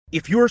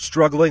If you're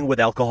struggling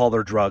with alcohol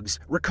or drugs,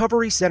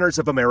 Recovery Centers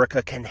of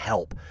America can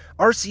help.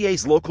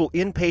 RCA's local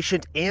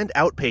inpatient and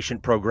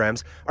outpatient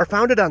programs are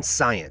founded on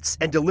science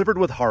and delivered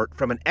with heart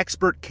from an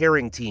expert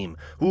caring team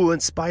who will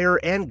inspire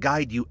and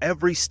guide you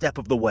every step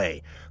of the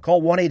way.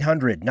 Call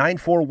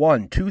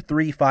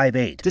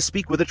 1-800-941-2358 to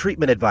speak with a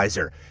treatment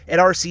advisor. At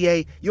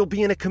RCA, you'll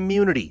be in a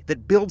community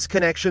that builds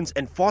connections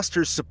and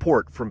fosters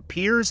support from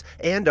peers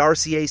and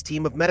RCA's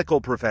team of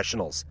medical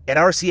professionals. At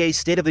RCA's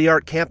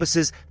state-of-the-art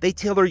campuses, they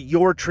tailor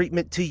your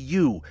treatment to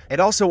you and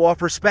also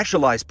offer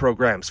specialized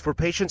programs for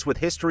patients with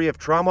history of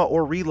trauma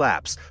or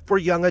relapse, for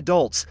young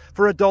adults,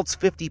 for adults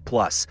 50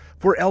 plus,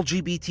 for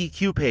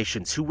LGBTQ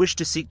patients who wish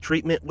to seek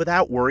treatment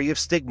without worry of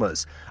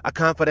stigmas, a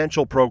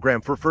confidential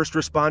program for first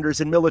responders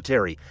and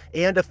military,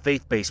 and a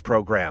faith-based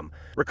program.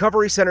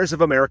 Recovery Centers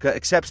of America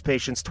accepts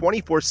patients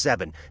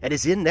 24/7 and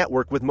is in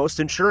network with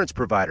most insurance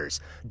providers.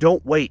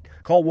 Don't wait.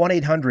 Call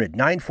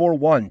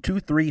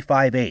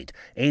 1-800-941-2358.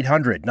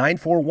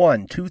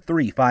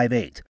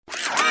 800-941-2358.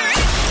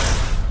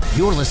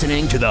 You're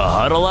listening to the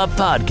Huddle Up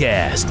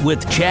Podcast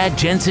with Chad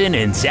Jensen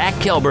and Zach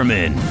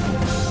Kelberman.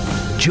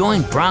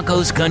 Join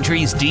Broncos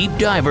Country's deep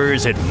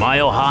divers at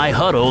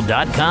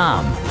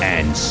milehighhuddle.com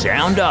and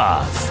sound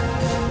off.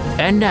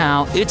 And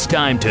now it's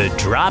time to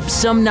drop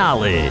some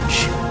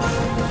knowledge.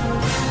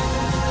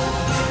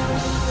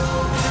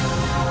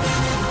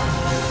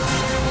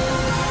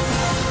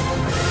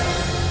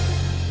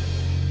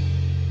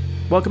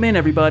 Welcome in,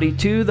 everybody,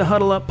 to the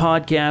Huddle Up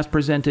Podcast,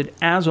 presented,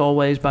 as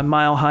always, by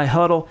Mile High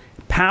Huddle,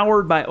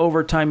 powered by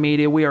Overtime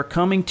Media. We are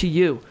coming to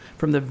you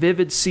from the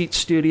Vivid Seats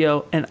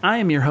studio, and I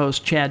am your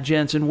host, Chad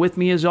Jensen. With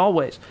me, as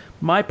always,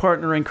 my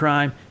partner in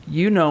crime.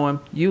 You know him,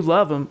 you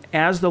love him,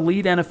 as the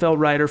lead NFL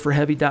writer for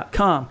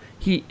Heavy.com.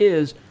 He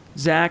is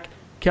Zach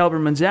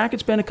Kelberman. Zach,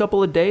 it's been a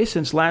couple of days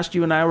since last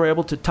you and I were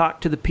able to talk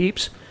to the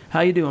peeps.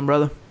 How you doing,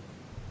 brother?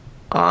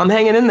 I'm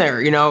hanging in there.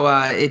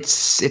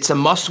 It's a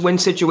must-win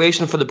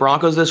situation for the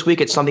Broncos this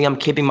week. It's something I'm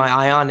keeping my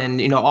eye on,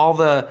 and all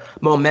the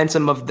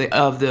momentum of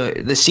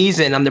the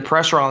season and the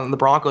pressure on the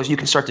Broncos, you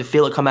can start to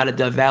feel it come out of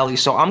Death Valley.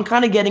 So I'm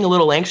kind of getting a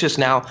little anxious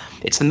now.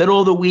 It's the middle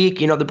of the week.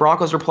 The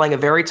Broncos are playing a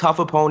very tough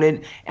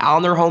opponent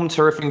on their home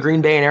turf in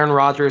Green Bay and Aaron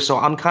Rodgers. So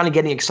I'm kind of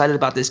getting excited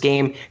about this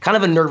game. Kind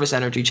of a nervous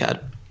energy, Chad.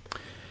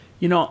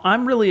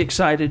 I'm really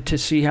excited to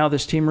see how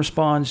this team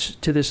responds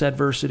to this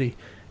adversity.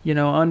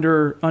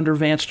 Under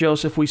Vance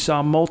Joseph, we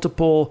saw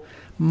multiple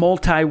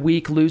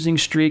multi-week losing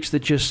streaks that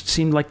just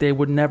seemed like they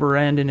would never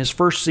end. In his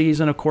first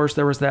season, of course,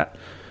 there was that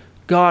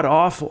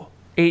god-awful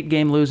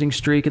 8-game losing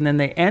streak, and then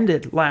they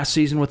ended last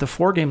season with a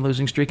 4-game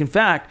losing streak. In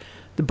fact,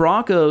 the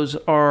Broncos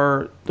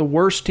are the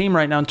worst team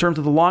right now in terms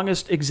of the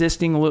longest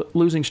existing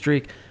losing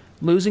streak,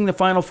 losing the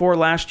Final Four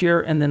last year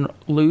and then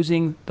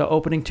losing the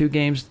opening 2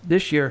 games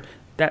this year.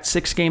 That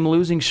 6-game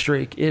losing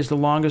streak is the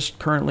longest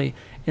currently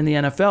in the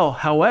NFL.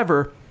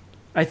 However,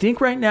 I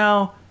think right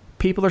now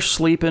people are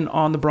sleeping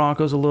on the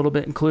Broncos a little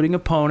bit, including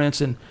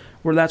opponents, and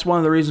that's one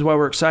of the reasons why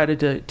we're excited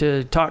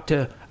to talk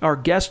to our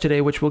guest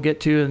today, which we'll get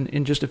to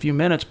in just a few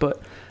minutes.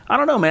 But I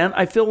don't know, man.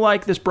 I feel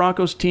like this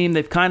Broncos team,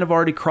 they've kind of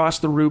already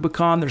crossed the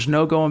Rubicon. There's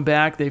no going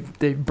back.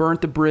 They've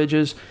burnt the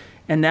bridges,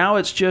 and now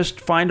it's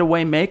just find a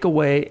way, make a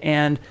way,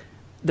 and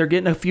they're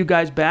getting a few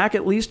guys back.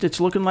 At least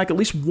it's looking like at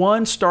least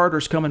one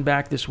starter's coming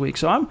back this week.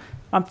 So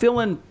I'm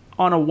feeling,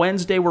 on a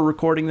Wednesday, we're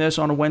recording this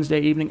on a Wednesday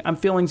evening, I'm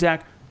feeling,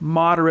 Zach,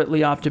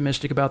 moderately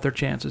optimistic about their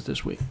chances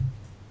this week.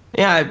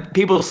 Yeah,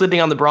 people sleeping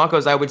on the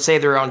Broncos, I would say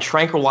they're on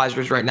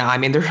tranquilizers right now. I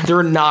mean,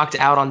 they're knocked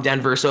out on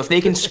Denver. So if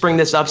they can spring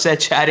this upset,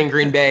 Chad, in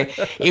Green Bay,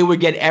 it would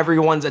get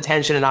everyone's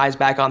attention and eyes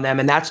back on them.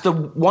 And that's the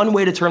one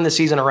way to turn the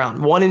season around.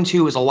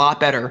 1-2 is a lot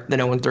better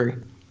than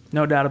 0-3.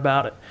 No doubt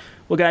about it.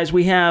 Well, guys,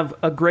 we have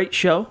a great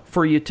show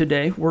for you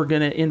today. We're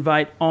going to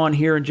invite on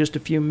here in just a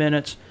few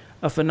minutes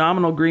a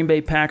phenomenal Green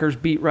Bay Packers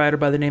beat writer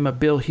by the name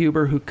of Bill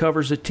Huber, who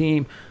covers the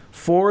team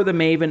for the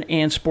Maven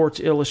and Sports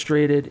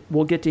Illustrated.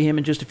 We'll get to him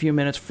in just a few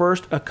minutes.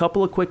 First, a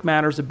couple of quick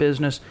matters of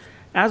business.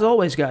 As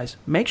always, guys,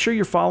 make sure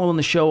you're following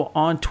the show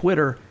on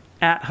Twitter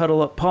at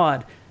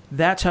HuddleUpPod.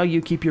 That's how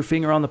you keep your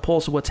finger on the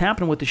pulse of what's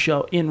happening with the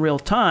show in real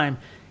time.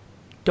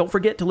 Don't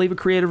forget to leave a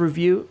creative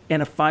review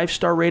and a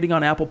 5-star rating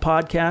on Apple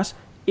Podcasts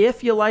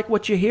if you like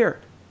what you hear.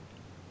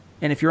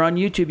 And if you're on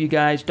YouTube, you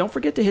guys, don't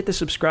forget to hit the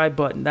subscribe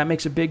button. That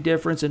makes a big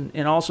difference,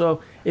 and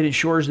also it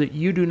ensures that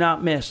you do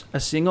not miss a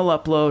single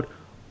upload,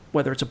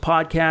 whether it's a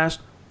podcast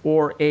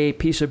or a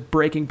piece of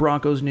breaking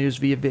Broncos news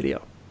via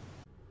video.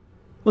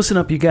 Listen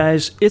up, you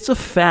guys. It's a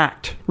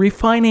fact.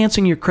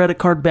 Refinancing your credit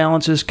card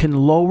balances can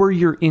lower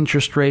your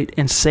interest rate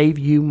and save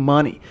you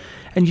money.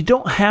 And you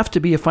don't have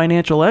to be a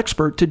financial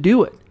expert to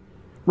do it.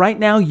 Right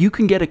now, you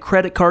can get a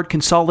credit card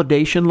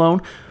consolidation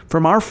loan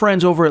from our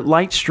friends over at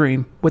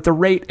Lightstream with a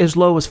rate as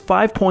low as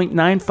 5.95%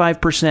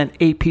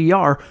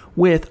 APR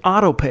with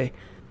AutoPay.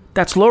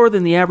 That's lower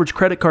than the average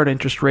credit card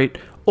interest rate,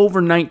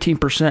 over 19%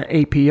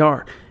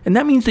 APR. And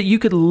that means that you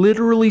could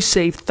literally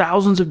save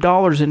thousands of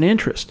dollars in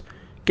interest.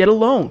 Get a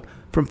loan.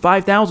 from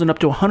 $5,000 up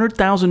to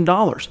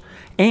 $100,000.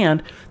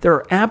 And there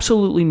are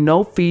absolutely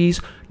no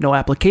fees, no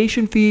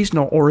application fees,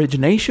 no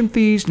origination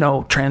fees,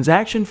 no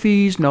transaction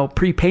fees, no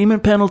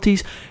prepayment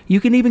penalties.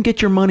 You can even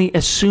get your money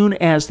as soon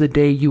as the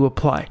day you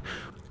apply.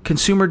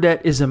 Consumer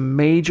debt is a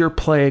major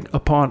plague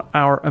upon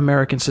our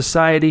American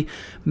society.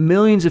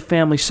 Millions of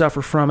families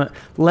suffer from it.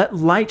 Let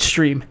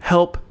Lightstream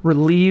help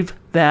relieve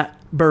that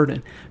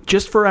burden.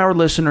 Just for our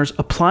listeners,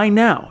 apply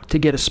now to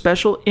get a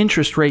special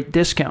interest rate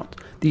discount.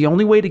 The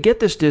only way to get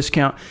this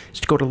discount is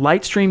to go to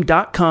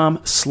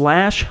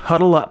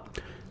lightstream.com/huddleup.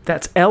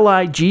 That's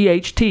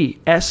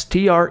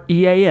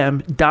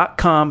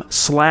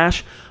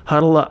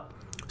lightstream.com/huddleup.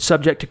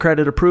 Subject to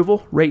credit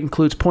approval. Rate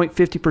includes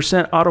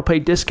 0.50%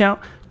 autopay discount.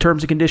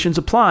 Terms and conditions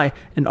apply,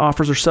 and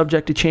offers are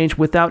subject to change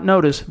without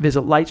notice.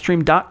 Visit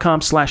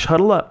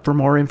lightstream.com/huddleup for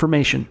more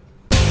information.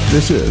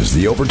 This is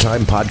the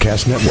Overtime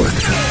Podcast Network.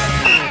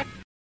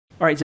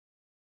 All right.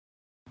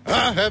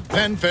 I have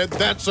PenFed,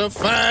 that's a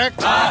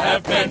fact. I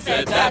have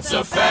PenFed, that's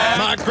a fact.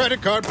 My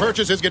credit card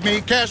purchases get me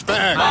cash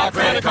back. My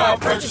credit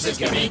card purchases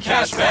get me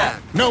cash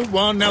back. No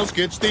one else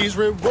gets these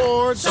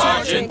rewards.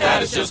 Sergeant,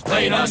 that is just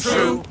plain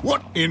untrue.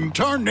 What in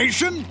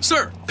tarnation?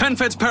 Sir,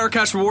 PenFed's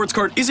Paracash Rewards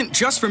card isn't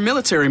just for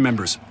military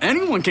members.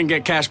 Anyone can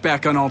get cash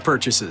back on all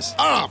purchases.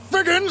 Ah,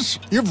 Figgins,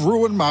 you've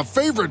ruined my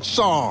favorite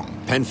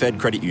song. PenFed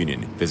Credit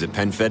Union. Visit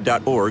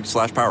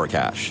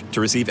PenFed.org/PowerCash.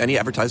 To receive any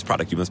advertised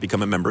product, you must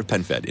become a member of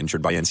PenFed,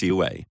 insured by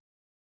NCUA.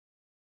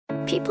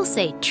 People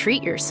say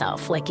treat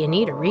yourself like you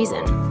need a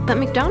reason, but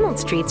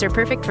McDonald's treats are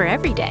perfect for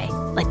every day.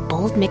 Like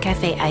bold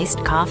McCafe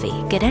iced coffee.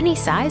 Get any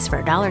size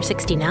for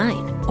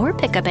 $1.69. Or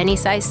pick up any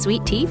size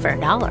sweet tea for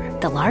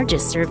 $1. The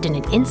largest served in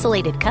an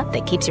insulated cup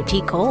that keeps your tea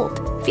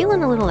cold.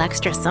 Feeling a little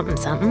extra something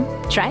something?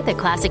 Try the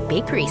classic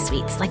bakery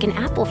sweets like an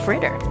apple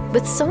fritter.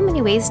 With so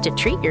many ways to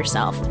treat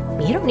yourself,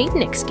 you don't need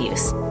an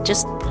excuse.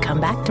 Just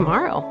come back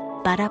tomorrow.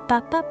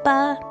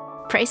 Ba-da-ba-ba-ba.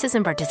 Prices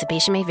and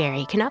participation may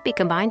vary. Cannot be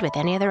combined with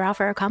any other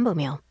offer or combo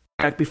meal.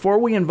 Before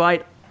we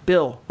invite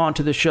Bill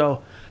onto the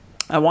show,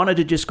 I wanted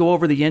to just go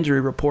over the injury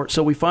report.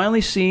 So we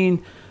finally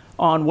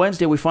on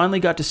Wednesday, we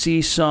finally got to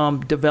see some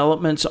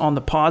developments on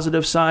the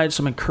positive side,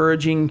 some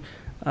encouraging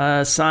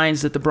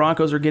signs that the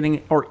Broncos are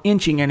getting, or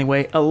inching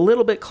anyway, a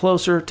little bit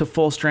closer to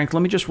full strength.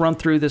 Let me just run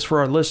through this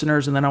for our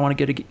listeners, and then I want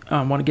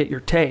to get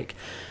your take.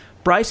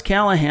 Bryce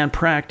Callahan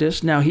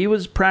practiced. Now, he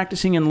was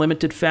practicing in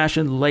limited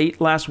fashion late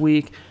last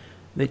week.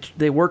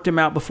 They worked him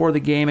out before the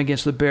game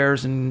against the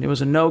Bears, and it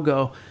was a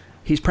no-go.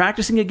 He's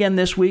practicing again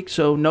this week,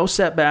 so no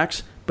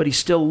setbacks, but he's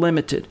still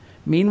limited.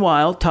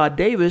 Meanwhile, Todd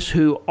Davis,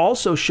 who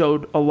also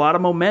showed a lot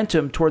of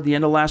momentum toward the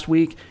end of last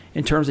week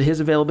in terms of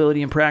his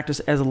availability in practice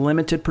as a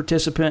limited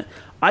participant,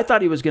 I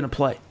thought he was going to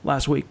play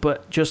last week,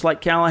 but just like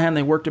Callahan,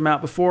 they worked him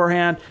out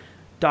beforehand.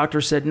 Doctor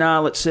said,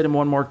 nah, let's sit him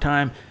one more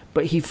time.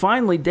 But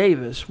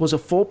Davis was a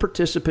full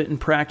participant in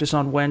practice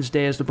on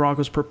Wednesday as the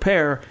Broncos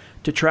prepare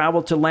to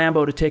travel to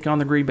Lambeau to take on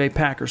the Green Bay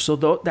Packers.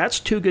 So that's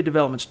two good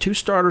developments, two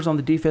starters on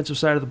the defensive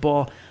side of the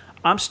ball.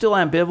 I'm still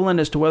ambivalent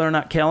as to whether or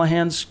not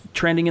Callahan's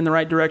trending in the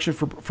right direction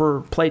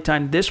for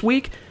playtime this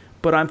week,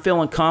 but I'm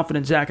feeling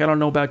confident, Zach, I don't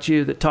know about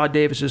you, that Todd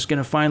Davis is going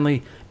to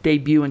finally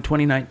debut in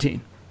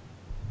 2019.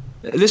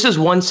 This is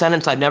one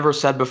sentence I've never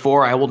said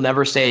before. I will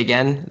never say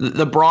again.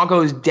 The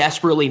Broncos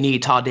desperately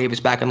need Todd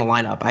Davis back in the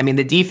lineup. I mean,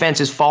 the defense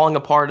is falling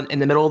apart in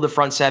the middle of the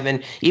front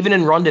seven, even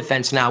in run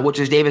defense now, which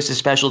is Davis'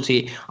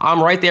 specialty.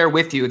 I'm right there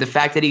with you. The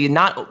fact that he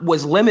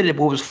was limited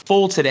but was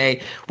full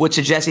today would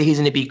suggest that he's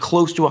going to be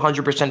close to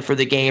 100% for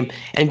the game.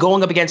 And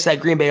going up against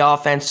that Green Bay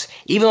offense,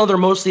 even though they're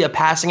mostly a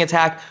passing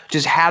attack,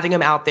 just having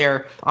him out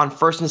there on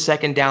first and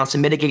second downs to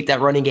mitigate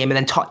that running game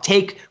and then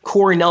take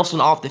Corey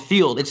Nelson off the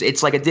field.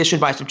 It's like addition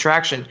by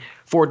subtraction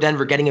for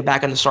Denver, getting it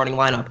back in the starting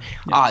lineup.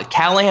 Yeah.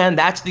 Callahan,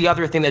 that's the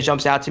other thing that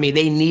jumps out to me.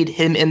 They need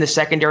him in the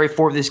secondary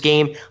for this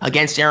game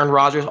against Aaron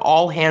Rodgers.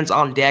 All hands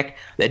on deck.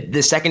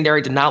 The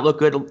secondary did not look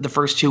good the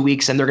first 2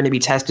 weeks, and they're going to be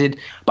tested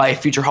by a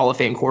future Hall of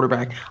Fame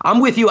quarterback. I'm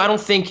with you. I don't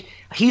think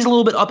he's a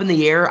little bit up in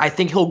the air. I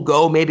think he'll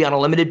go maybe on a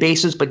limited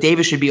basis, but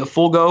Davis should be a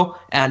full go,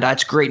 and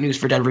it's great news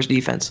for Denver's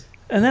defense.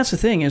 And that's the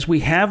thing, is we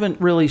haven't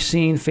really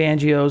seen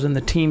Fangio's and the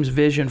team's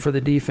vision for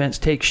the defense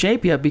take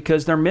shape yet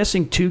because they're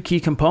missing two key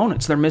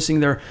components. They're missing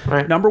their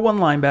number one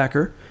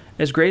linebacker.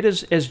 As great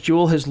as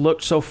Jewell has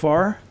looked so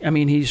far, I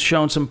mean, he's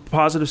shown some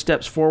positive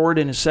steps forward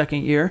in his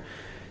second year.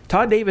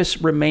 Todd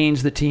Davis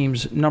remains the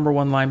team's number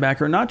one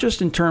linebacker, not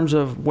just in terms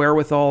of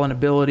wherewithal and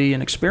ability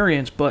and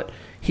experience, but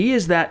he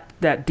is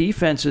that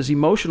defense's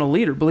emotional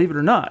leader, believe it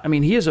or not. I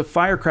mean, he is a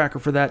firecracker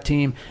for that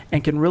team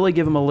and can really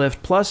give them a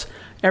lift. Plus,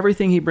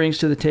 everything he brings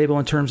to the table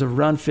in terms of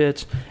run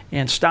fits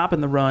and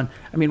stopping the run.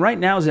 I mean, right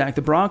now, Zach,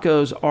 the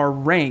Broncos are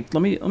ranked.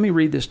 Let me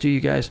read this to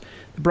you guys.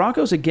 The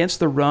Broncos against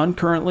the run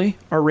currently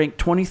are ranked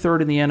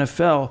 23rd in the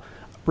NFL,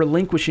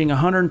 relinquishing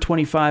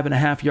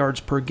 125.5 yards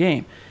per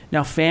game.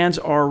 Now, fans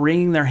are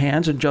wringing their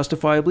hands, and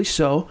justifiably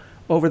so,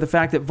 over the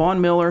fact that Von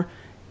Miller,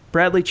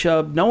 Bradley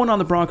Chubb, no one on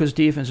the Broncos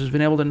defense has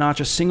been able to notch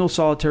a single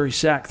solitary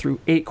sack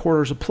through 8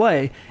 quarters of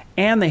play,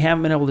 and they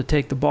haven't been able to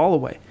take the ball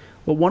away.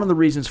 Well, one of the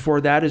reasons for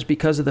that is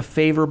because of the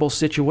favorable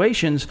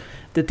situations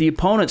that the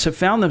opponents have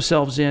found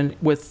themselves in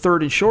with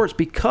third and shorts,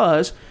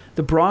 because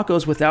the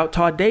Broncos, without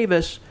Todd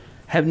Davis,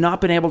 have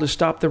not been able to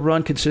stop the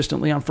run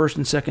consistently on first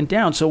and second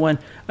down. So when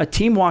a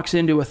team walks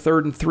into a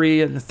 3rd and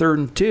 3 and a 3rd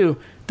and 2,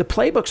 the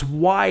playbook's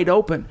wide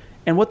open.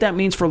 And what that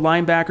means for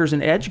linebackers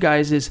and edge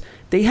guys is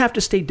they have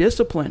to stay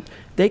disciplined.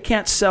 They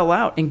can't sell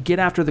out and get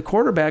after the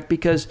quarterback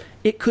because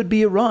it could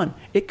be a run.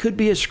 It could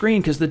be a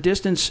screen because the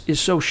distance is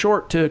so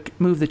short to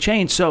move the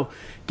chains. So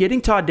getting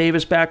Todd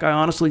Davis back, I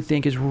honestly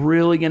think, is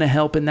really going to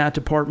help in that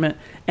department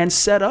and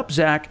set up,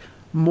 Zach,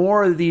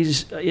 more of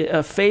these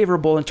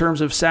favorable in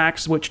terms of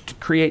sacks, which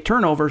create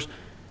turnovers,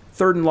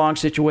 3rd and long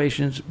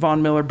situations.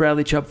 Von Miller,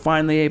 Bradley Chubb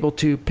finally able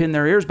to pin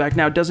their ears back.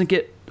 Now, it doesn't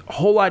get a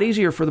whole lot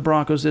easier for the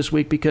Broncos this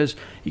week because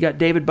you got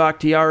David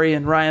Bakhtiari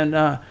and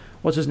Ryan,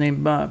 what's his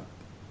name? I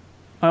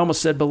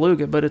almost said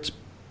Beluga, but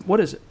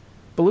what is it?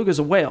 Beluga's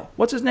a whale.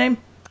 What's his name?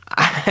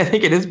 I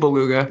think it is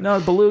Beluga.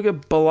 No, Beluga,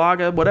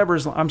 Balaga, whatever.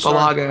 I'm sorry.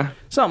 Balaga.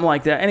 Something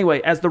like that.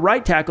 Anyway, as the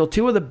right tackle,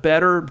 two of the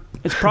better,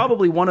 it's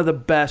probably one of the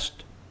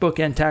best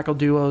bookend tackle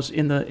duos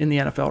in the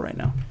NFL right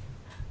now.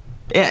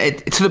 Yeah,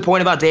 to the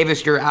point about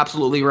Davis, you're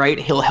absolutely right.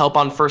 He'll help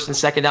on first and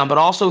second down, but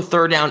also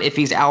third down if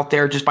he's out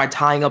there just by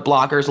tying up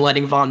blockers and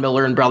letting Von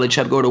Miller and Bradley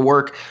Chubb go to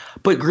work.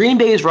 But Green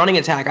Bay's running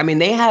attack, I mean,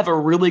 they have a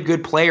really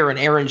good player in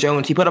Aaron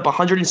Jones. He put up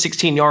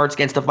 116 yards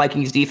against the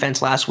Vikings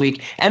defense last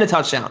week and a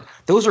touchdown.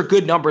 Those are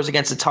good numbers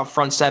against a tough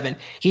front seven.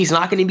 He's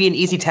not going to be an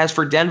easy test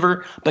for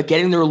Denver, but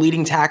getting their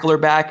leading tackler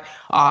back,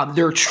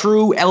 their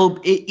true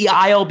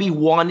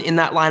ILB1 in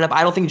that lineup,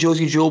 I don't think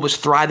Josie Jewell was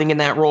thriving in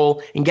that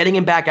role, and getting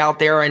him back out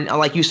there and,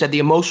 like you said,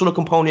 the emotional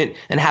component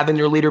and having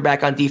their leader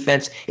back on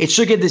defense, it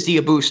should give this D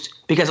a boost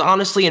because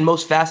honestly, in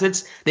most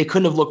facets, they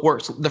couldn't have looked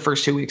worse the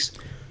first 2 weeks.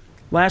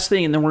 Last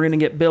thing, and then we're going to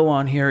get Bill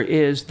on here,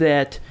 is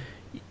that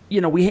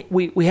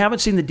we haven't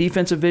seen the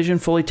defensive vision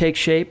fully take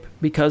shape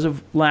because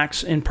of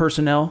lacks in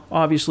personnel.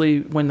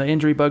 Obviously, when the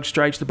injury bug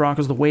strikes the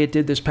Broncos the way it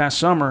did this past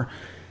summer,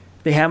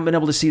 they haven't been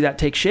able to see that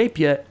take shape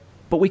yet.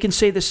 But we can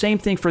say the same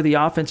thing for the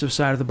offensive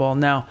side of the ball.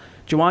 Now,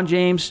 Juwan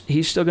James,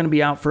 he's still going to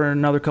be out for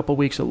another couple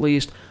weeks at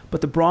least. But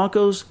the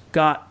Broncos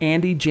got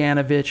Andy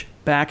Janovich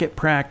back at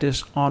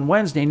practice on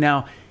Wednesday.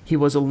 Now, he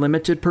was a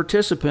limited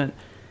participant,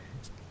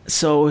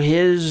 so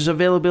his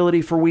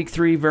availability for week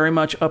 3 very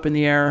much up in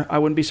the air. I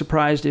wouldn't be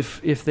surprised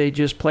if they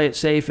just play it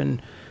safe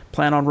and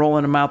plan on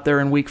rolling him out there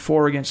in week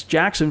 4 against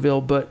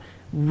Jacksonville. But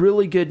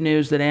really good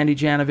news that Andy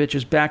Janovich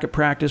is back at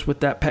practice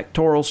with that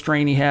pectoral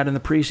strain he had in the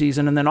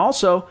preseason. And then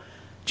also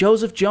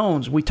Joseph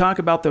Jones. We talk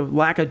about the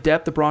lack of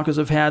depth the Broncos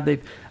have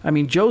had.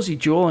 Josie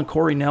Jewell and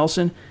Corey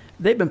Nelson,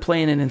 they've been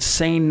playing an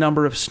insane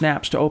number of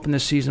snaps to open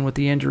this season with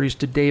the injuries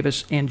to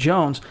Davis and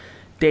Jones.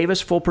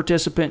 Davis, full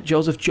participant.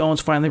 Joseph Jones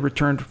finally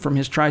returned from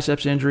his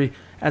triceps injury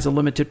as a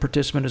limited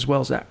participant as well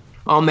as that.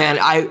 Oh, man,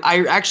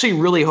 I actually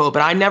really hope,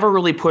 and I never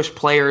really push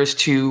players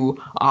to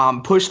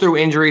push through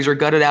injuries or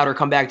gut it out or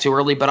come back too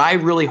early, but I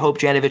really hope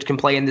Janovich can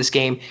play in this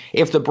game.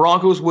 If the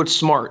Broncos would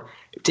smart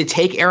to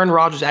take Aaron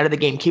Rodgers out of the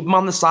game, keep him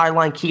on the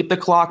sideline, keep the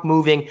clock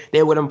moving,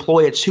 they would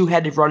employ a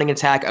two-headed running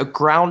attack, a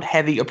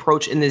ground-heavy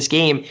approach in this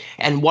game,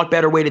 and what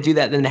better way to do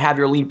that than to have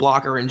your lead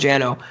blocker in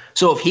Jano?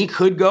 So if he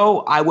could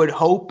go, I would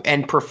hope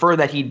and prefer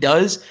that he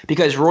does,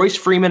 because Royce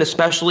Freeman,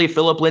 especially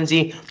Phillip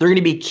Lindsay, they're going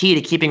to be key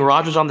to keeping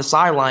Rodgers on the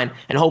sideline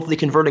and hopefully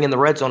converting in the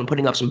red zone and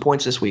putting up some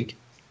points this week.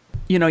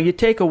 You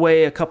take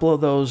away a couple of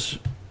those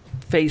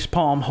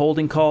facepalm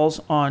holding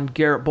calls on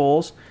Garrett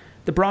Bowles,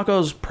 the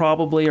Broncos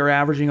probably are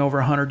averaging over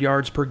 100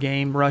 yards per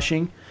game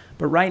rushing,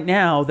 but right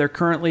now they're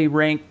currently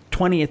ranked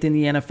 20th in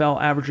the NFL,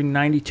 averaging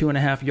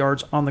 92.5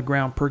 yards on the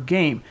ground per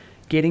game.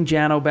 Getting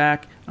Jano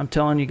back, I'm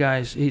telling you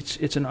guys,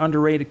 it's an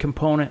underrated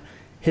component.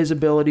 His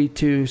ability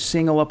to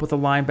single up with a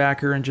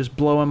linebacker and just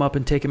blow him up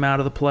and take him out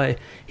of the play.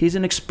 He's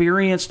an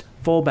experienced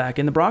fullback,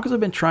 and the Broncos have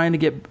been trying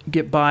to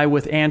get by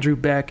with Andrew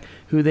Beck,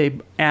 who they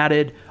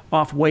added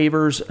off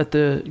waivers at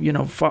the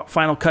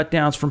final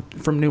cutdowns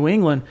from New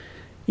England.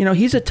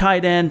 He's a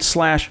tight end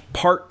 /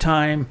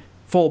 part-time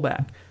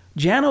fullback.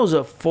 Jano's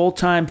a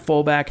full-time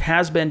fullback,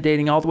 has been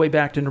dating all the way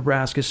back to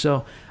Nebraska,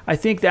 so I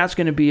think that's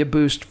going to be a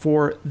boost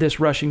for this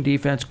rushing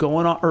defense,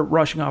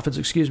 rushing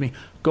offense,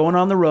 going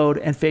on the road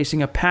and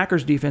facing a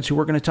Packers defense, who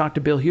we're going to talk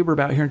to Bill Huber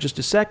about here in just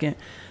a second,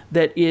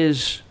 that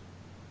is,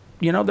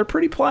 they're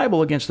pretty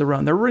pliable against the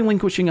run. They're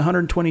relinquishing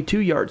 122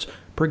 yards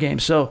per game,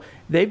 so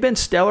they've been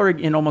stellar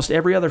in almost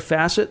every other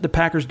facet, the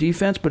Packers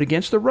defense, but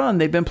against the run,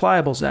 they've been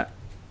pliable, Zach.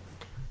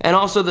 And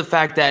also the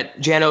fact that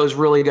Jano is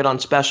really good on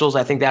specials.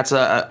 I think that's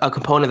a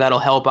component that'll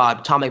help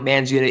Tom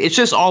McMahon's unit. It's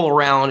just all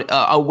around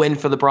a win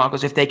for the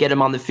Broncos if they get him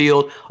on the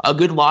field. A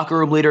good locker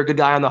room leader, good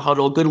guy on the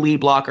huddle, good lead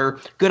blocker,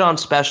 good on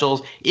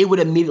specials. It would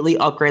immediately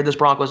upgrade this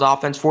Broncos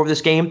offense for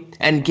this game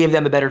and give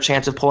them a better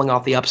chance of pulling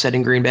off the upset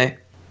in Green Bay.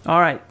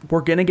 All right,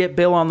 we're going to get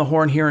Bill on the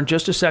horn here in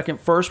just a second.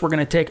 First, we're going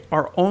to take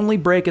our only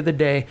break of the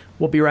day.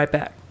 We'll be right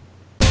back.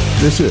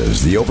 This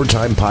is the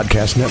Overtime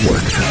Podcast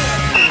Network.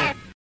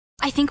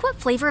 I think what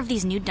flavor of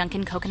these new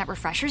Dunkin' Coconut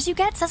Refreshers you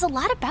get says a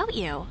lot about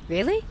you.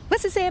 Really?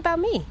 What's it say about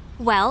me?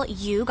 Well,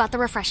 you got the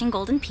refreshing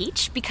golden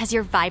peach because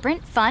you're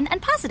vibrant, fun, and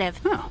positive.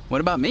 Oh,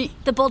 what about me?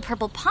 The bold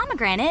purple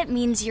pomegranate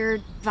means you're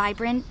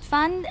vibrant,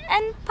 fun,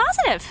 and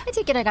positive. I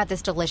take it I got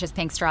this delicious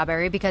pink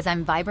strawberry because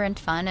I'm vibrant,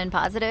 fun, and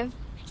positive.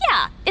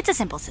 Yeah, it's a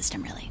simple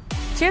system, really.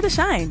 Share the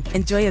shine.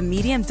 Enjoy a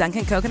medium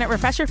Dunkin' Coconut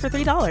Refresher for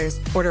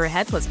 $3. Order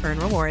ahead plus earn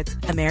rewards.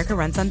 America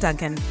runs on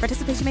Dunkin'.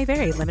 Participation may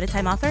vary. Limited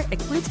time offer.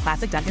 Excludes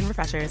classic Dunkin'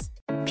 Refreshers.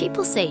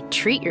 People say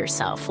treat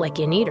yourself like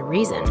you need a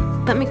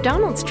reason. But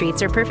McDonald's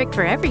treats are perfect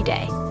for every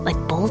day. Like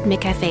bold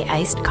McCafe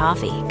iced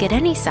coffee. Get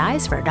any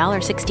size for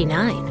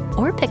 $1.69.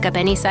 Or pick up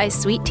any size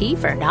sweet tea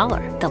for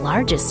 $1. The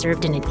largest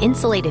served in an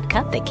insulated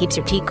cup that keeps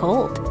your tea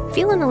cold.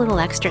 Feeling a little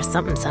extra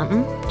something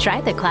something?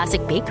 Try the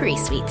classic bakery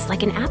sweets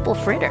like an apple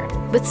fritter.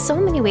 With so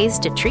many ways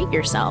to treat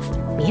yourself,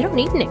 you don't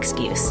need an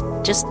excuse.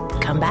 Just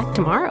come back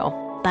tomorrow.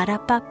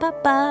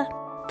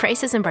 Ba-da-ba-ba-ba.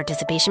 Prices and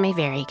participation may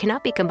vary.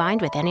 Cannot be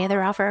combined with any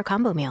other offer or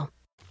combo meal.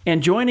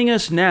 And joining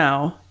us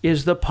now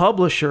is the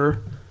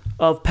publisher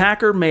of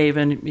Packer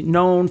Maven,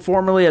 known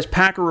formerly as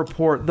Packer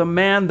Report, the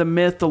man, the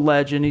myth, the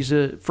legend. He's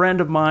a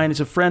friend of mine. He's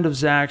a friend of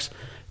Zach's.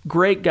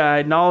 Great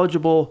guy,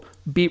 knowledgeable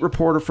beat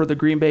reporter for the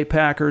Green Bay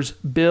Packers,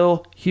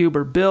 Bill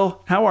Huber.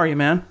 Bill, how are you,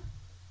 man?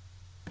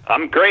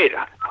 I'm great.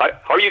 How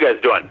are you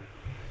guys doing?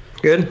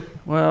 Good.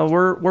 Well,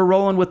 we're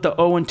rolling with the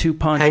 0-2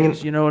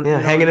 punches.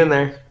 Hanging in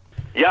there.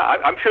 Yeah,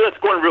 I'm sure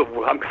that's going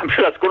I'm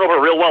sure that's going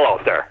over real well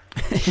out there.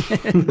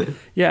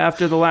 Yeah,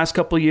 after the last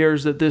couple of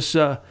years that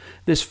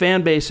this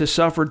fan base has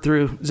suffered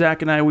through,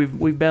 Zach and I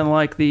we've been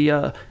like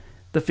the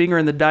finger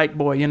in the dike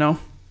boy, you know.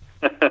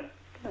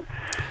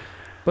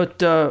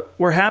 But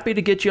we're happy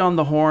to get you on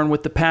the horn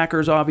with the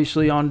Packers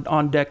obviously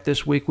on deck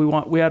this week.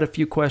 We had a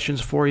few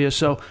questions for you.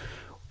 So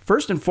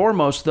first and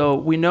foremost, though,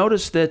 we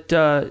noticed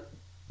that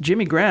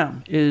Jimmy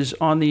Graham is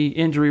on the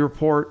injury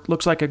report.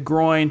 Looks like a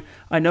groin.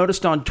 I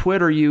noticed on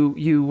Twitter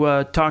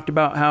you talked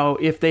about how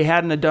if they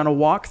hadn't done a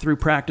walkthrough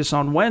practice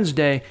on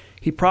Wednesday,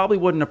 he probably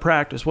wouldn't have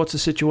practiced. What's the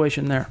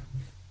situation there?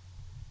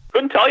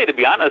 Couldn't tell you, to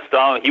be honest.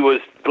 He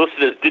was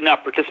listed as did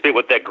not participate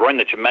with that groin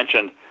that you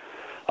mentioned.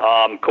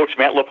 Coach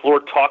Matt LaFleur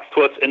talks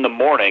to us in the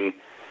morning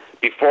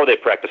before they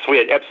practice. So we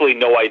had absolutely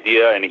no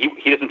idea, and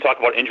he doesn't talk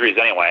about injuries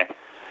anyway.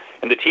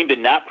 And the team did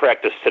not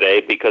practice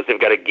today because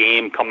they've got a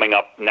game coming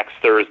up next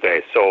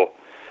Thursday. So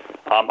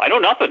I know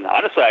nothing.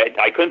 Honestly,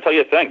 I couldn't tell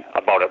you a thing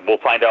about it. We'll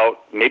find out,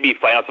 maybe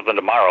find out something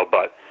tomorrow.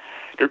 But,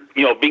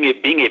 being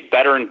a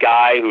veteran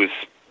guy who's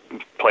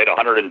played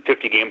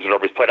 150 games or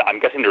whatever he's played, I'm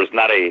guessing there's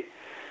not a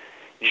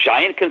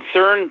giant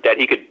concern that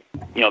he could,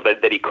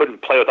 that he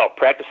couldn't play without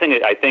practicing.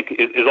 I think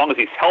as long as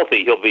he's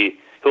healthy, he'll be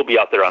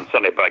out there on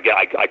Sunday. But again,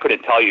 I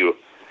couldn't tell you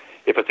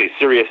if it's a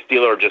serious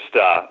deal or just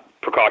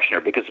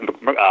precautionary, because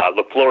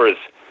LaFleur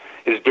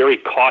is very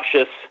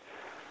cautious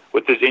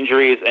with his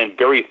injuries and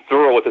very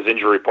thorough with his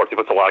injury reports. He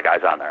puts a lot of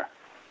guys on there.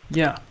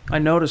 Yeah, I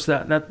noticed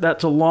that.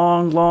 That's a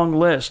long, long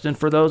list. And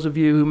for those of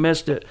you who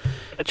missed it,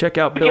 check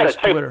out Bill's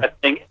Twitter. That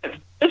thing. It's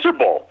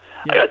miserable.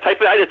 Yeah. I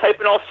had to type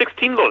in all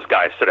 16 of those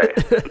guys today.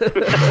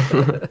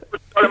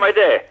 Part of my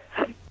day.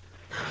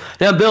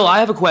 Now, Bill, I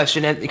have a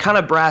question, and kind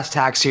of brass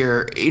tacks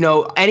here.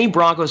 Any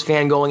Broncos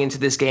fan going into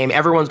this game,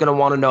 everyone's going to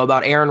want to know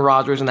about Aaron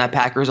Rodgers and that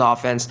Packers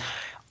offense.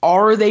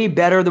 Are they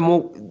better than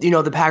what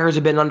the Packers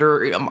have been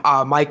under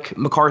Mike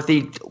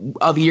McCarthy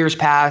of years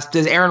past?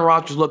 Does Aaron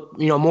Rodgers look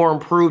more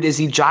improved? Is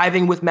he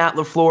jiving with Matt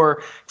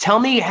LaFleur? Tell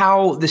me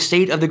how the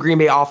state of the Green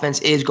Bay offense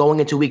is going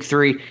into Week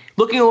 3.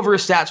 Looking over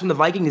his stats from the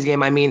Vikings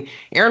game,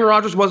 Aaron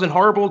Rodgers wasn't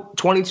horrible.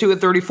 22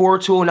 of 34,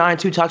 209,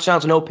 2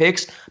 touchdowns, no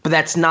picks. But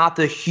that's not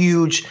the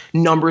huge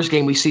numbers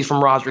game we see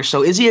from Rodgers.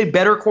 So is he a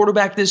better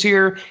quarterback this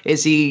year?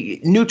 Is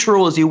he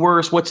neutral? Is he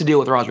worse? What's the deal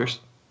with Rodgers?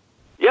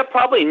 Yeah,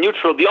 probably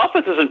neutral. The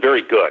offense isn't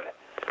very good,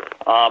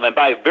 and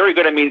by very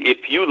good, I mean if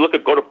you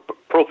go to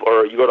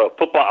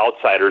Football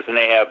Outsiders and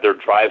they have their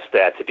drive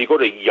stats. If you go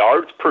to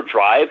yards per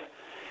drive,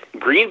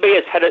 Green Bay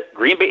is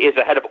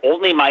ahead of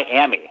only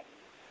Miami.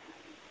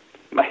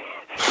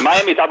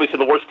 Miami is obviously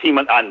the worst team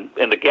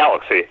in the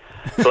galaxy,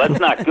 so that's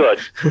not good.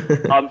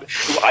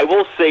 I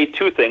will say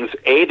two things.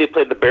 A, they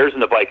played the Bears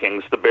and the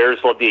Vikings. The Bears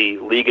led the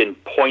league in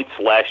points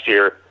last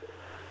year.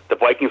 The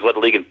Vikings led the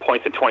league in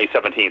points in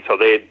 2017, so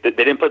they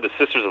didn't play the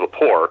Sisters of the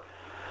Poor.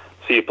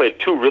 So you played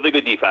two really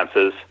good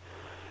defenses,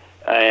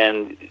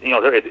 and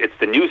it's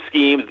the new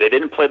scheme. They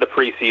didn't play the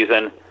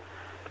preseason,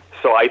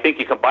 so I think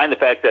you combine the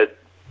fact that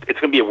it's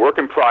going to be a work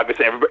in progress,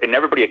 and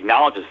everybody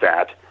acknowledges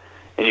that,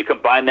 and you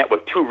combine that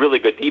with two really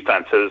good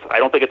defenses. I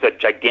don't think it's a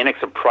gigantic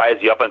surprise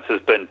the offense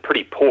has been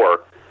pretty poor.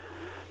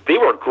 They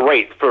were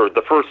great for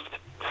the first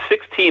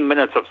 16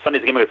 minutes of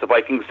Sunday's game against the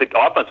Vikings. The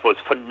offense was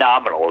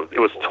phenomenal. It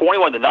was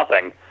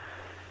 21-0.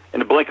 In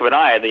the blink of an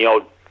eye, and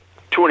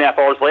 2.5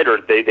 hours later,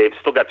 they've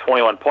still got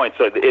 21 points.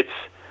 So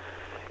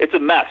it's a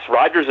mess.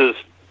 Rodgers is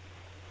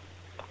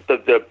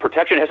the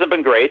protection hasn't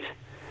been great.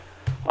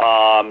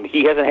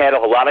 He hasn't had a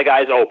lot of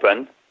guys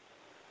open.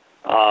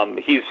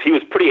 He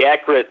was pretty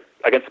accurate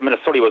against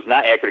Minnesota. He was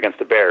not accurate against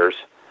the Bears.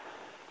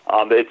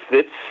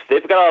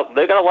 They've got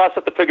a lot of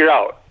stuff to figure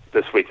out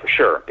this week for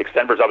sure. Because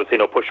Denver's obviously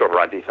no pushover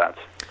on defense.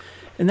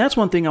 And that's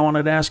one thing I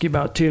wanted to ask you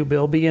about too,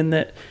 Bill, being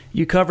that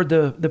you covered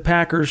the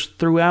Packers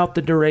throughout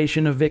the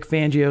duration of Vic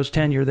Fangio's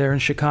tenure there in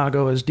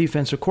Chicago as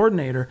defensive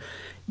coordinator.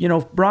 You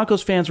know,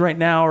 Broncos fans right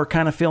now are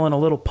kind of feeling a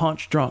little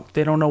punch drunk.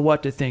 They don't know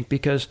what to think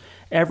because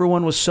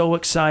everyone was so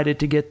excited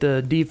to get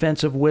the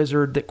defensive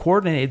wizard that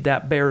coordinated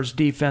that Bears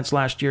defense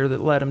last year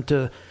that led them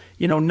to,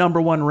 you know,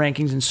 number one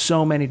rankings in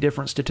so many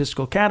different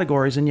statistical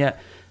categories. And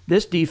yet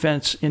this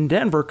defense in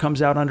Denver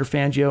comes out under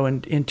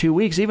Fangio in 2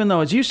 weeks, even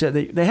though, as you said,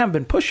 they haven't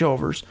been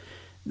pushovers.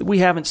 We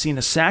haven't seen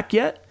a sack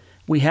yet.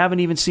 We haven't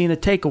even seen a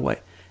takeaway.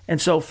 And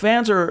so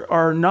fans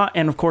are not,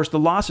 and of course the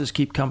losses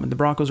keep coming. The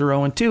Broncos are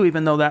 0-2,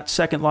 even though that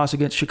second loss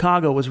against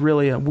Chicago was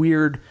really a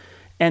weird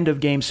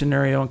end-of-game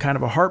scenario and kind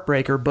of a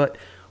heartbreaker. But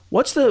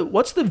what's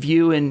the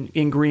view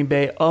in Green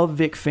Bay of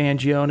Vic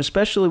Fangio, and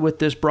especially with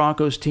this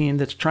Broncos team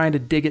that's trying to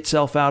dig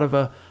itself out of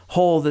a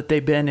hole that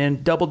they've been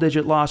in,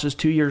 double-digit losses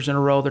 2 years in a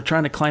row. They're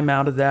trying to climb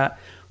out of that.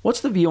 What's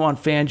the view on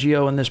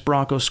Fangio and this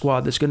Broncos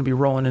squad that's going to be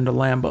rolling into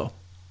Lambeau?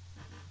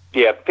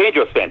 Yeah,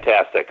 Fangio's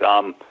fantastic.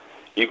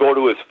 You go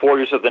to his 4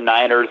 years of the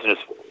Niners and his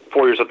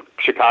 4 years of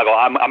Chicago.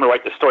 I'm going to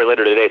write the story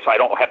later today, so I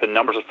don't have the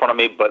numbers in front of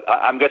me, but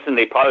I'm guessing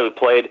they probably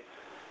played,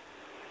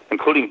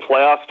 including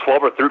playoffs,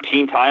 12 or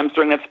 13 times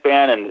during that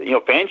span. And, you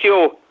know,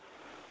 Fangio,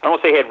 I don't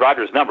want to say he had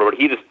Rodgers' number, but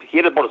he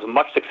had about as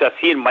much success,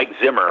 he and Mike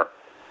Zimmer,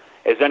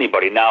 as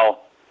anybody. Now,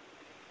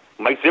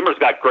 Mike Zimmer's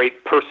got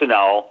great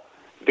personnel.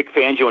 Vic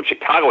Fangio in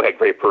Chicago had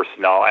great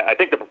personnel. I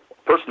think the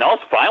personnel's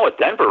fine with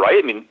Denver,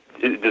 right? I mean,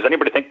 does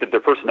anybody think that their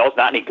personnel's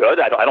not any good?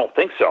 I don't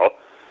think so.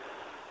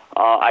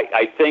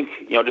 I think,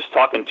 you know, just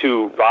talking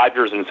to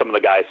Rodgers and some of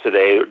the guys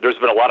today, there's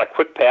been a lot of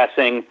quick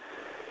passing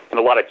and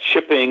a lot of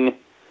chipping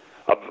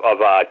of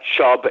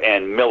Chubb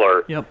and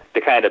Miller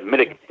to kind of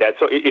mitigate that.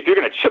 So if you're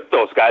going to chip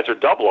those guys or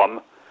double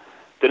them,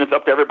 then it's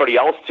up to everybody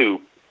else to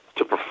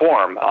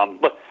perform.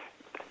 But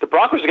the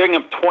Broncos are getting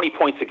them 20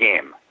 points a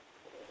game.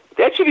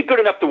 That should be good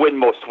enough to win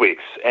most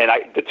weeks. And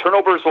the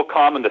turnovers will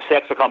come and the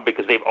sacks will come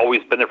because they've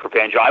always been there for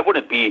Fangio. I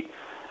wouldn't be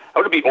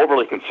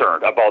overly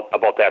concerned about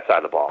that side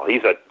of the ball.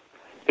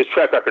 His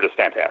track record is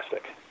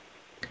fantastic.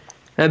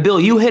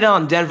 Bill, you hit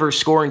on Denver's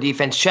scoring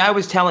defense. Chad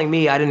was telling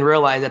me, I didn't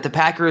realize, that the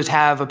Packers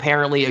have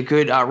apparently a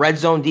good red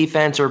zone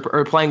defense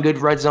or playing good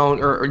red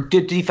zone or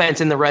good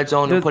defense in the red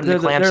zone and putting the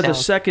clamps down. They're the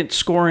second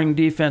scoring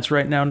defense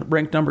right now,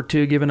 ranked number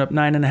 2, giving up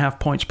 9.5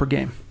 points per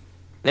game.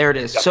 There it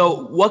is.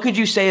 So what could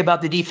you say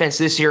about the defense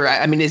this year?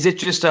 I mean, is it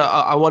just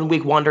a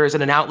one-week wonder? Is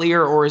it an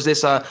outlier, or is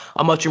this a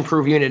much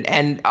improved unit?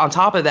 And on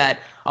top of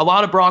that, a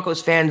lot of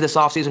Broncos fans this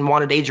offseason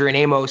wanted Adrian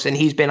Amos, and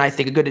he's been, I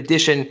think, a good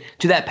addition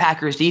to that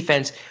Packers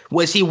defense.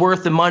 Was he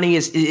worth the money?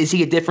 Is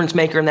he a difference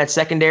maker in that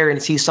secondary, and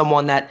is he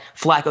someone that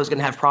Flacco's going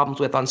to have problems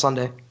with on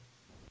Sunday?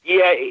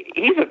 Yeah,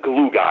 he's a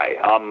glue guy.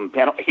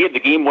 He had the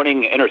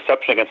game-winning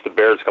interception against the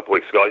Bears a couple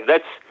weeks ago.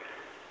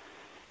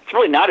 It's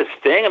really not his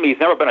thing. I mean,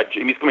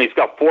 he's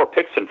got 4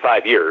 picks in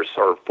 5 years,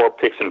 or 4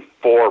 picks in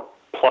 4+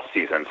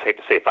 seasons. I hate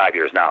to say 5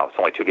 years now. It's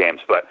only 2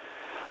 games, but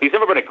he's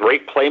never been a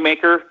great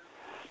playmaker.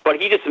 But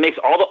he just makes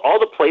all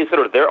the plays that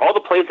are there, all the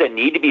plays that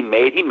need to be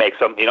made. He makes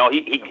them. You know,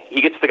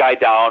 he gets the guy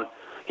down,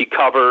 he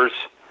covers,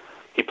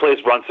 he plays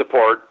run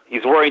support.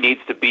 He's where he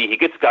needs to be. He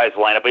gets guys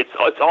lined up.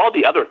 It's all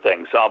the other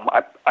things.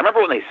 I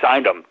remember when they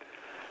signed him.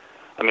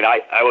 I mean,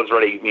 I was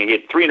ready. I mean, he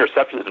had 3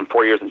 interceptions in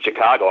 4 years in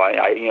Chicago.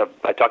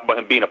 I talked about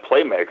him being a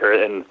playmaker,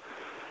 and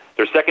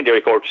their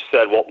secondary coach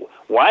said, "Well,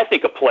 when I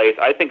think of plays,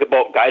 I think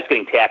about guys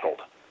getting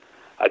tackled.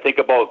 I think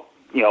about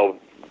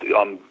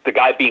the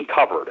guy being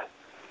covered.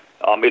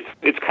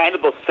 It's kind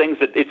of those things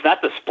that it's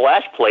not the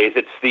splash plays.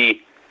 It's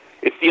the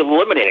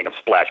eliminating of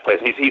splash plays.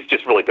 And he's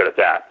just really good at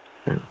that.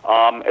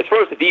 As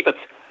far as the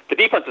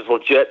defense is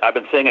legit. I've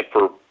been saying it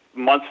for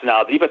months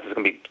now. The defense is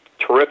going to be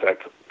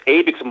terrific.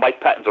 A, because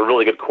Mike Patton's a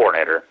really good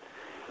coordinator,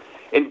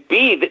 and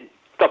B,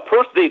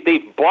 they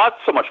bought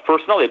so much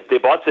personnel. They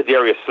bought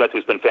Za'Darius Smith,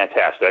 who's been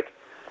fantastic.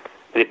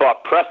 They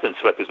bought Preston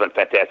Smith, who's been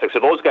fantastic.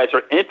 So those guys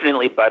are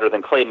infinitely better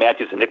than Clay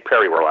Matthews and Nick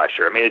Perry were last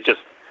year. I mean, it's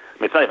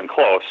not even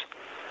close.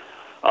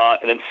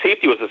 And then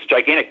safety was this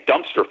gigantic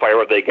dumpster fire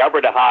where they got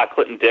rid of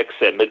Clinton Dix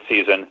at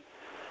midseason.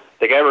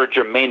 They got rid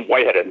of Jermaine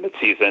Whitehead at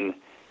midseason.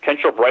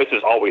 Kentrell Bryce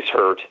is always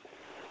hurt.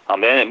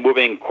 Then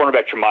moving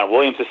cornerback Tremont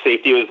Williams to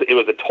safety, it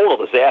was a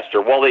total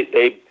disaster. Well,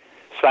 they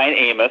signed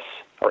Amos,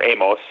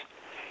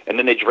 and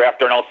then they draft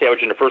Darnell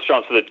Savage in the first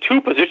round. So the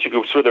 2 position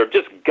groups where they're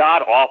just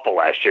god-awful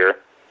last year,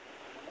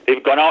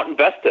 they've gone out and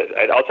invested.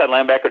 At outside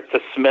linebacker, it's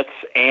the Smiths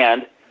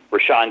and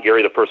Rashawn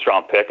Gary, the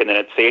first-round pick, and then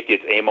at safety,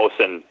 it's Amos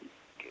and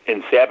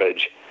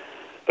Savage.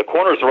 The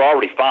corners are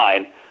already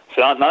fine.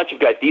 So now that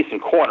you've got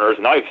decent corners,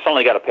 now you've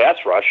suddenly got a pass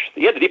rush.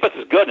 Yeah, the defense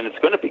is good, and it's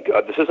going to be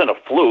good. This isn't a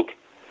fluke.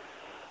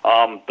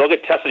 They'll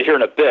get tested here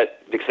in a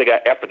bit because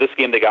after this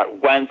game they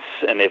got Wentz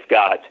and they've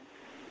got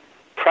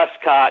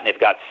Prescott and they've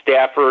got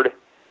Stafford and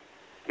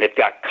they've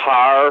got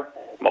Carr,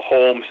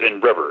 Mahomes,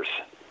 and Rivers.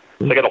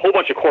 So they got a whole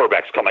bunch of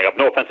quarterbacks coming up.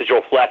 No offense to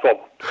Joe Flacco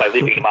by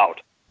leaving him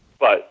out,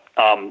 but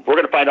we're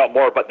going to find out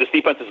more. But this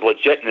defense is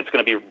legit and it's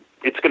going to be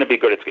it's going to be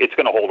good. It's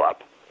going to hold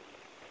up.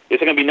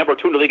 Is it going to be number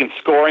 2 in the league in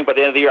scoring by the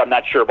end of the year? I'm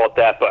not sure about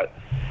that, but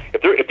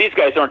if these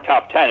guys aren't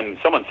top 10,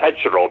 someone's head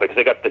should roll because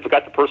they've got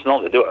the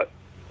personnel to do it.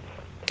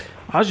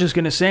 I was just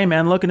going to say,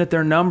 man, looking at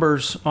their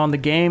numbers on the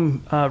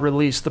game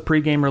release, the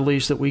pregame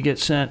release that we get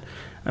sent,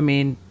 I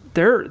mean,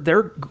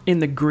 they're in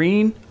the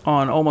green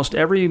on almost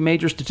every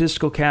major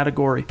statistical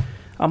category.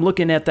 I'm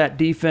looking at that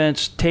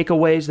defense.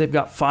 Takeaways, they've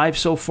got 5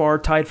 so far,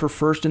 tied for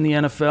first in the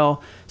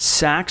NFL.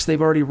 Sacks,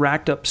 they've already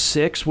racked up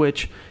 6,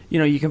 which,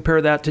 you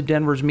compare that to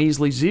Denver's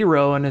measly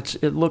 0, and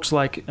it looks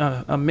like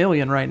a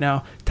million right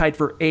now, tied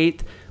for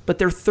 8th. But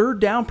their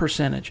third down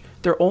percentage,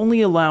 they're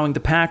only allowing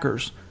the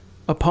Packers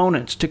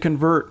opponents to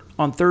convert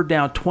on third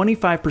down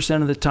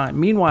 25% of the time.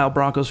 Meanwhile,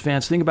 Broncos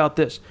fans, think about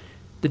this.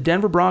 The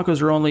Denver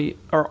Broncos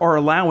are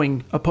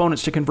allowing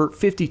opponents to convert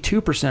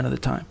 52% of the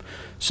time.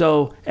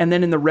 So, and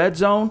then in the red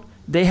zone,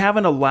 they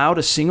haven't allowed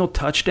a single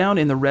touchdown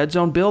in the red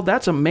zone, Bill.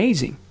 That's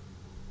amazing.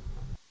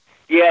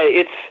 Yeah,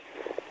 it's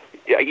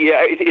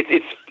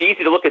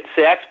easy to look at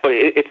sacks, but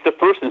it's the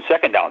first and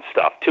second down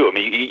stuff too. I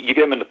mean, you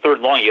get them in the third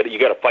and long, you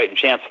got a fighting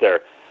chance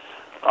there.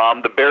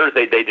 The Bears,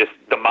 they just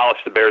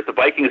demolished the Bears. The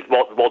Vikings,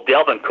 well,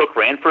 Dalvin Cook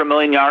ran for 1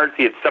 million yards.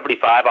 He had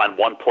 75 on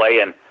one play,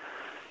 and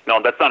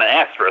that's not an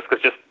asterisk.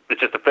 It's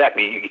just a fact. I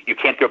mean, you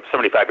can't give up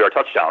 75-yard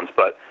touchdowns,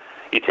 but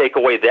you take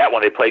away that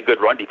one, they play good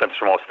run defense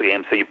for most of the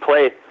game. So you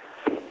play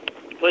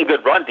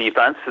good run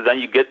defense, and then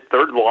you get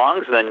third and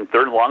longs, and then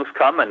third and longs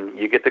come, and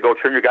you get to go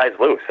turn your guys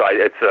loose. So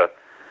it's a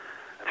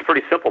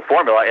pretty simple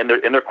formula, and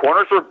their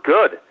corners are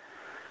good.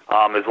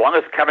 As long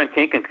as Kevin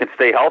King can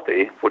stay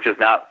healthy, which he's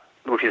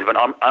been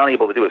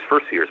unable to do his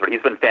first years, but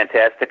he's been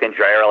fantastic. And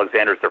Jair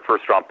Alexander's their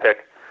first-round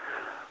pick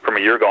from a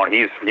year ago, and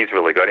he's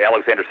really good.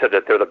 Alexander said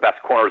that they're the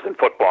best corners in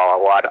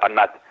football.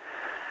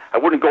 I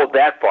wouldn't go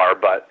that far,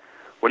 but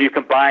when you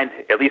combine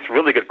at least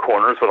really good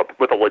corners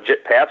with a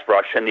legit pass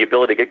rush and the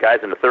ability to get guys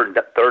in the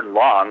third and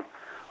long,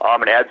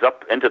 it adds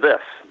up into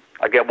this.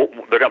 Again,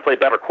 they're going to play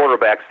better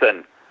quarterbacks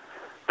than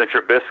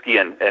Trubisky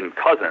and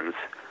Cousins,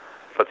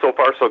 but so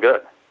far so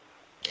good.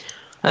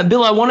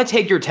 Bill, I want to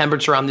take your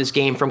temperature on this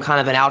game from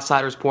kind of an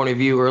outsider's point of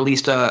view, or at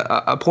least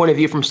a point of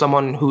view from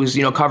someone who's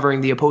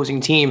covering the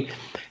opposing team.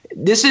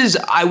 This is,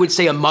 I would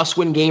say, a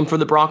must-win game for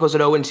the Broncos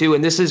at 0-2,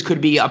 and this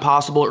could be a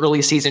possible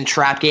early season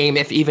trap game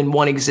if even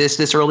one exists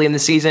this early in the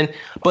season.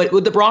 But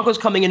with the Broncos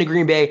coming into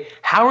Green Bay,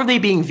 how are they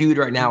being viewed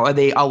right now? Are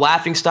they a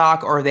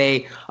laughingstock? Are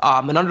they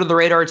an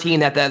under-the-radar team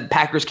that the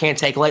Packers can't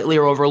take lightly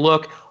or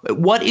overlook?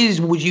 What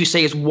would you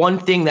say is one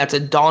thing that's a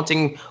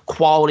daunting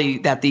quality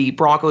that the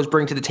Broncos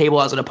bring to the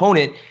table as an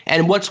opponent?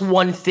 And what's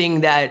one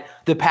thing that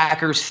the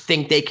Packers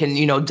think they can,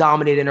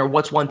 dominate in, or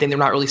what's one thing they're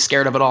not really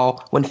scared of at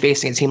all when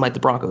facing a team like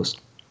the Broncos?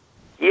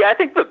 Yeah, I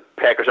think the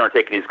Packers aren't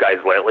taking these guys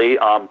lightly.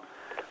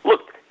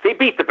 Look, they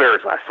beat the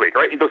Bears last week,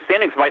 right? Those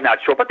standings might not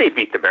show, but they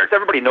beat the Bears.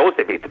 Everybody knows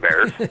they beat the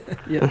Bears.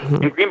 Yeah.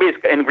 And Green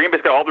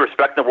Bay's got all the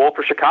respect in the world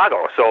for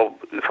Chicago. So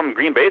from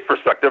Green Bay's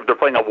perspective, they're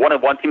playing a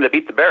 1-1 team that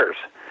beat the Bears.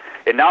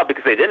 And now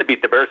because they didn't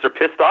beat the Bears, they're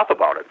pissed off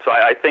about it. So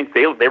I think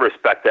they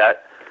respect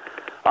that.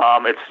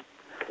 And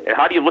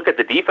how do you look at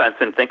the defense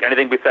and think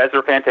anything besides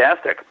they're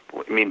fantastic?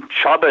 I mean,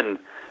 Chubb and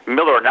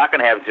Miller are not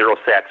going to have 0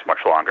 sacks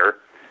much longer.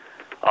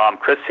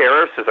 Chris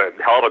Harris is a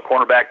hell of a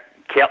cornerback.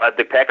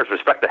 The Packers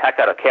respect the heck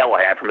out of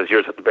Callahan from his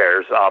years at the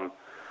Bears.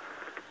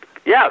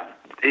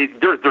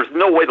 There's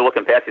no way to look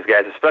past these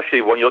guys,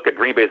 especially when you look at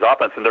Green Bay's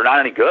offense, and they're not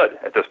any good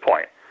at this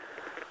point.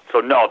 So,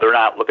 no, they're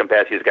not looking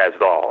past these guys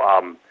at all.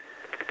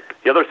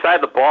 The other side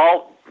of the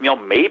ball,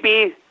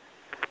 maybe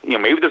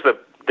there's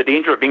the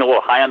danger of being a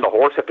little high on the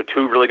horse after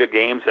 2 really good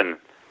games and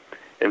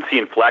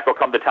seeing Flacco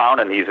come to town,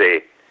 and he's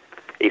a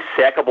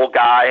sackable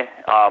guy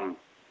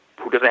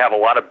who doesn't have a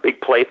lot of big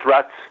play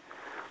threats.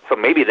 So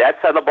maybe that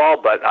side of the ball,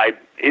 but I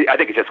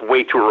think it's just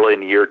way too early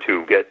in the year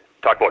to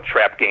talk about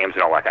trap games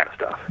and all that kind of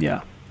stuff.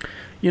 Yeah.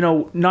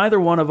 Neither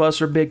one of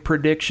us are big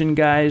prediction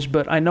guys,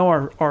 but I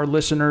know our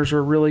listeners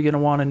are really going to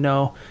want to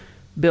know.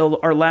 Bill,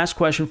 our last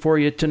question for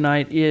you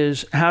tonight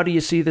is, how do you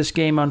see this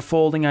game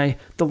unfolding?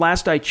 The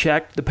last I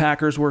checked, the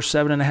Packers were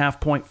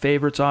 7.5-point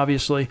favorites,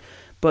 obviously.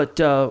 But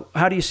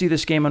how do you see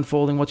this game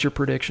unfolding? What's your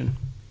prediction?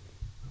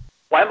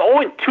 Well,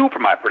 I'm 0-2 for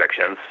my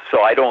predictions,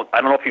 so I don't know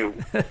I don't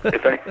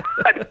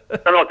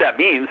know what that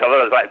means.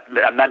 Otherwise,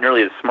 I'm not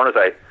nearly as smart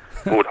as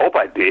I would hope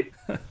I'd be.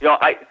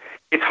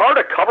 It's hard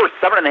to cover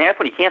 7.5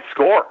 when you can't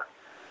score.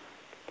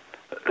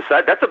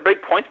 So that's a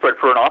big point spread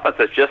for an offense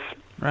that's just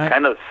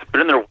kind of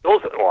spinning their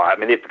wheels a lot. I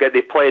mean,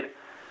 they played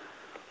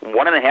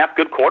 1.5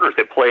 good quarters.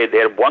 They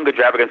had one good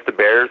drive against the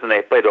Bears, and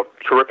they played a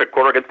terrific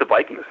quarter against the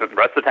Vikings. The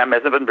rest of the time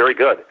hasn't been very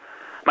good.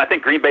 I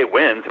think Green Bay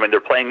wins. I mean,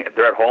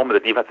 they're at home, and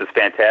the defense is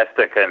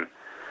fantastic, and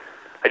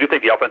I do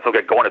think the offense will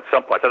get going at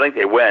some point. So I think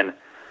they win.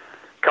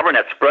 Covering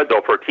that spread,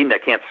 though, for a team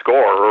that can't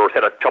score or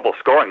has had trouble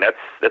scoring, that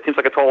seems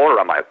like a tall order,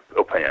 in my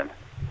opinion.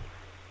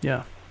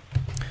 Yeah.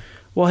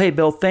 Well, hey,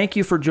 Bill, thank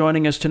you for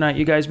joining us tonight.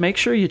 You guys, make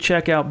sure you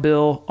check out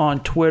Bill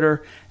on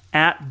Twitter,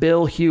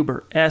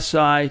 @BillHuber,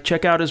 SI.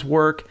 Check out his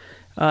work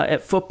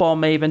at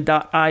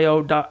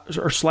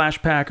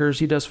footballmaven.io/Packers.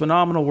 He does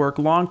phenomenal work.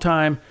 Long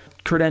time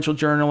credentialed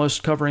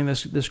journalist covering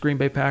this Green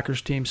Bay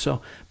Packers team.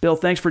 So, Bill,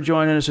 thanks for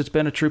joining us. It's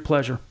been a true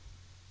pleasure.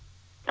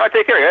 All right,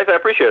 take care, guys. I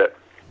appreciate it.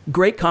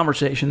 Great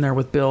conversation there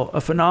with Bill. A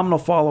phenomenal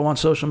follow on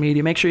social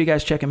media. Make sure you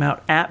guys check him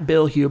out at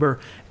Bill Huber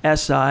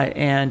SI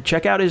and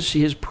check out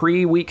his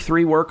pre-week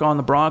 3 work on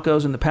the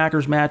Broncos and the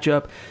Packers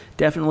matchup.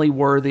 Definitely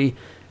worthy.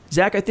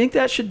 Zach, I think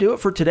that should do it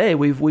for today.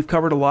 We've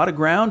covered a lot of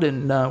ground,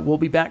 and we'll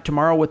be back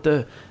tomorrow with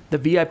the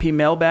VIP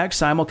mailbag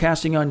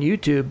simulcasting on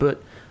YouTube.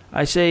 But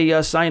I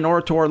say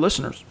sayonara to our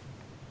listeners.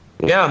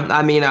 Yeah,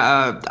 I mean,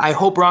 I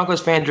hope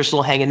Broncos fans are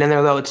still hanging in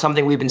there, though. It's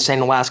something we've been saying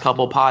the last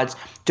couple of pods.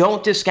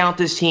 Don't discount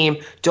this team.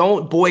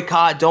 Don't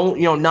boycott. Don't,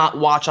 not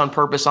watch on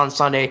purpose on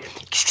Sunday.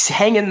 Just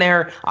hang in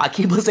there.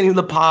 Keep listening to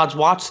the pods.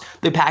 Watch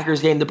the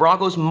Packers game. The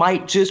Broncos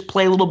might just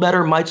play a little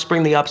better, might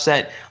spring the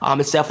upset.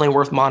 It's definitely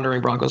worth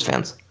monitoring, Broncos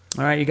fans.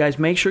 All right, you guys,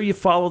 make sure you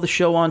follow the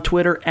show on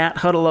Twitter at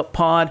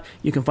HuddleUpPod.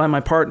 You can find my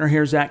partner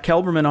here, Zach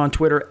Kelberman, on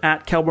Twitter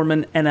at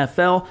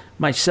KelbermanNFL.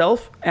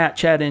 Myself at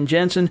Chad N.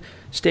 Jensen.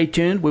 Stay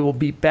tuned. We will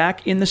be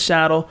back in the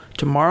saddle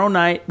tomorrow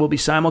night. We'll be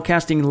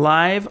simulcasting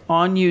live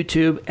on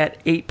YouTube at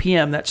 8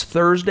 p.m. That's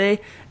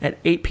Thursday at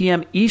 8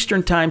 p.m.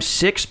 Eastern Time,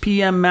 6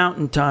 p.m.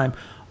 Mountain Time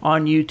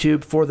on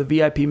YouTube for the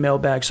VIP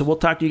mailbag. So we'll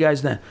talk to you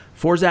guys then.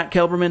 For Zach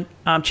Kelberman,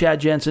 I'm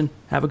Chad Jensen.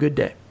 Have a good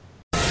day.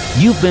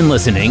 You've been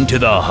listening to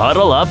the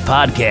Huddle Up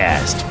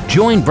Podcast.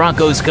 Join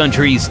Broncos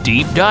Country's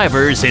deep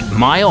divers at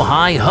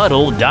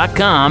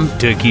milehighhuddle.com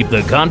to keep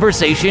the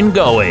conversation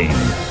going.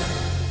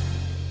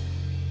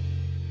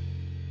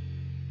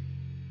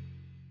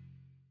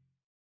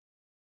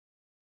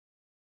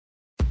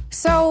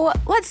 So,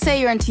 let's say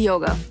you're into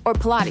yoga or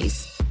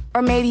Pilates,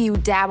 or maybe you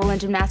dabble in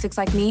gymnastics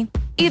like me.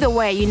 Either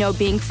way,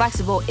 being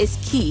flexible is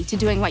key to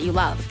doing what you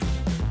love.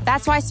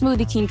 That's why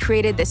Smoothie King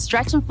created this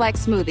Stretch and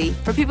Flex smoothie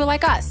for people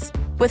like us,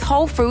 with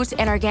whole fruits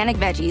and organic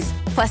veggies,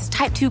 plus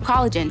type 2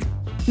 collagen.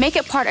 Make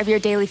it part of your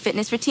daily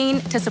fitness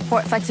routine to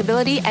support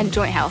flexibility and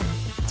joint health.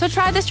 So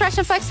try the Stretch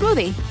and Flex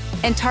smoothie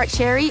in tart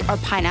cherry or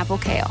pineapple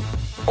kale.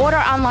 Order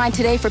online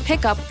today for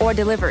pickup or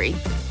delivery.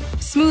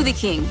 Smoothie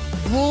King,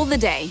 rule the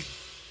day.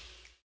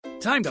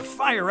 Time to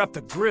fire up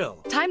the grill.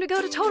 Time to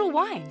go to Total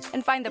Wine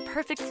and find the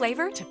perfect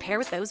flavor to pair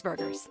with those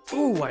burgers.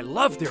 Ooh, I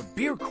love their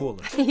beer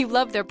cooler. You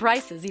love their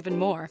prices even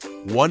more.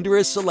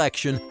 Wondrous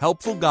selection,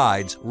 helpful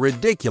guides,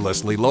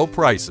 ridiculously low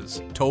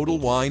prices. Total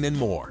Wine and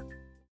more.